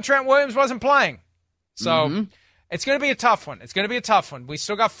team when Trent Williams wasn't playing. So it's going to be a tough one. It's going to be a tough one. We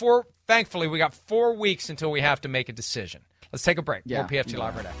still got thankfully, we got 4 weeks until we have to make a decision. Let's take a break. More PFT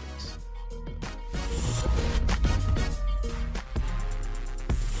Live right after this.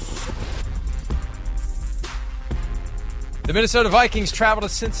 The Minnesota Vikings travel to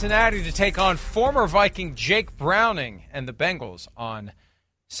Cincinnati to take on former Viking Jake Browning and the Bengals on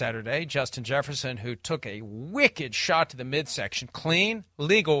Saturday. Justin Jefferson, who took a wicked shot to the midsection, clean,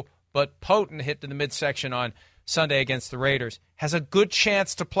 legal, but potent hit to the midsection on Sunday against the Raiders, has a good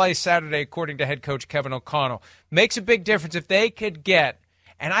chance to play Saturday, according to head coach Kevin O'Connell. Makes a big difference if they could get,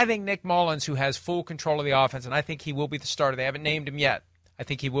 and I think Nick Mullins, who has full control of the offense, and I think he will be the starter. They haven't named him yet. I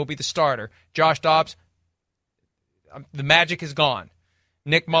think he will be the starter. Josh Dobbs, the magic is gone.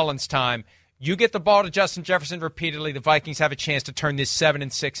 Nick Mullins' time. You get the ball to Justin Jefferson repeatedly, the Vikings have a chance to turn this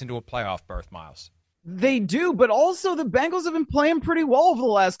 7-6 into a playoff berth, Miles. They do, but also the Bengals have been playing pretty well over the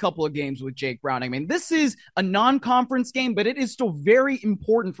last couple of games with Jake Browning. I mean, this is a non-conference game, but it is still very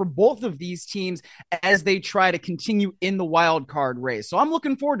important for both of these teams as they try to continue in the wild card race. So I'm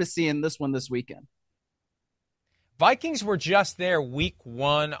looking forward to seeing this one this weekend. Vikings were just there week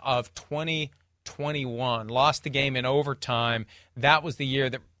 1 of 2021, lost the game in overtime. That was the year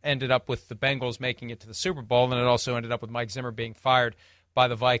that ended up with the Bengals making it to the Super Bowl, and it also ended up with Mike Zimmer being fired by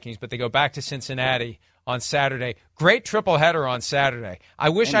the Vikings. But they go back to Cincinnati on Saturday. Great triple header on Saturday. I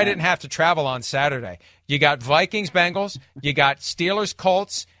wish I didn't have to travel on Saturday. You got Vikings, Bengals, you got Steelers,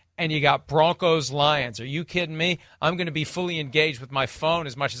 Colts, and you got Broncos, Lions. Are you kidding me? I'm going to be fully engaged with my phone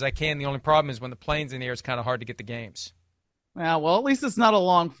as much as I can. The only problem is when the plane's in the air, it's kind of hard to get the games. Well, at least it's not a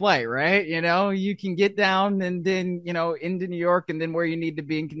long flight, right? You know, you can get down and then, into New York and then where you need to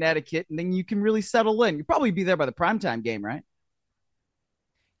be in Connecticut, and then you can really settle in. You'll probably be there by the primetime game, right?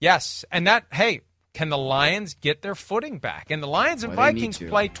 Yes. And can the Lions get their footing back? And the Lions and Vikings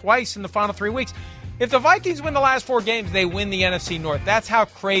play twice in the final 3 weeks. If the Vikings win the last 4 games, they win the NFC North. That's how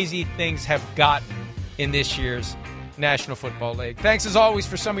crazy things have gotten in this year's National Football League. Thanks as always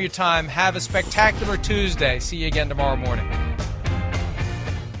for some of your time. Have a spectacular Tuesday. See you again tomorrow morning.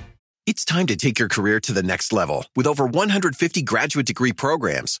 It's time to take your career to the next level. With over 150 graduate degree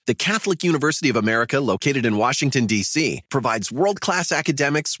programs, the Catholic University of America, located in Washington, D.C., provides world-class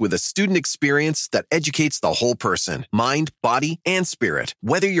academics with a student experience that educates the whole person, mind, body, and spirit.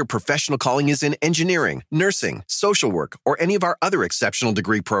 Whether your professional calling is in engineering, nursing, social work, or any of our other exceptional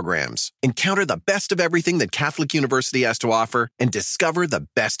degree programs, encounter the best of everything that Catholic University has to offer and discover the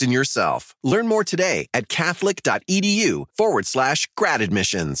best in yourself. Learn more today at catholic.edu/grad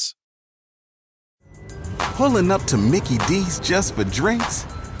admissions. Pulling up to Mickey D's just for drinks?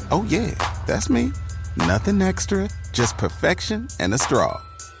 Oh yeah, that's me. Nothing extra, just perfection and a straw.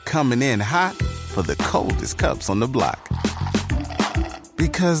 Coming in hot for the coldest cups on the block.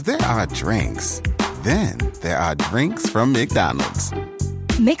 Because there are drinks. Then there are drinks from McDonald's.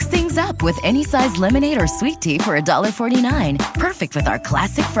 Mix things up with any size lemonade or sweet tea for $1.49. Perfect with our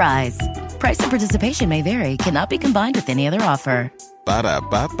classic fries. Price and participation may vary. Cannot be combined with any other offer.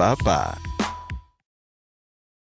 Ba-da-ba-ba-ba.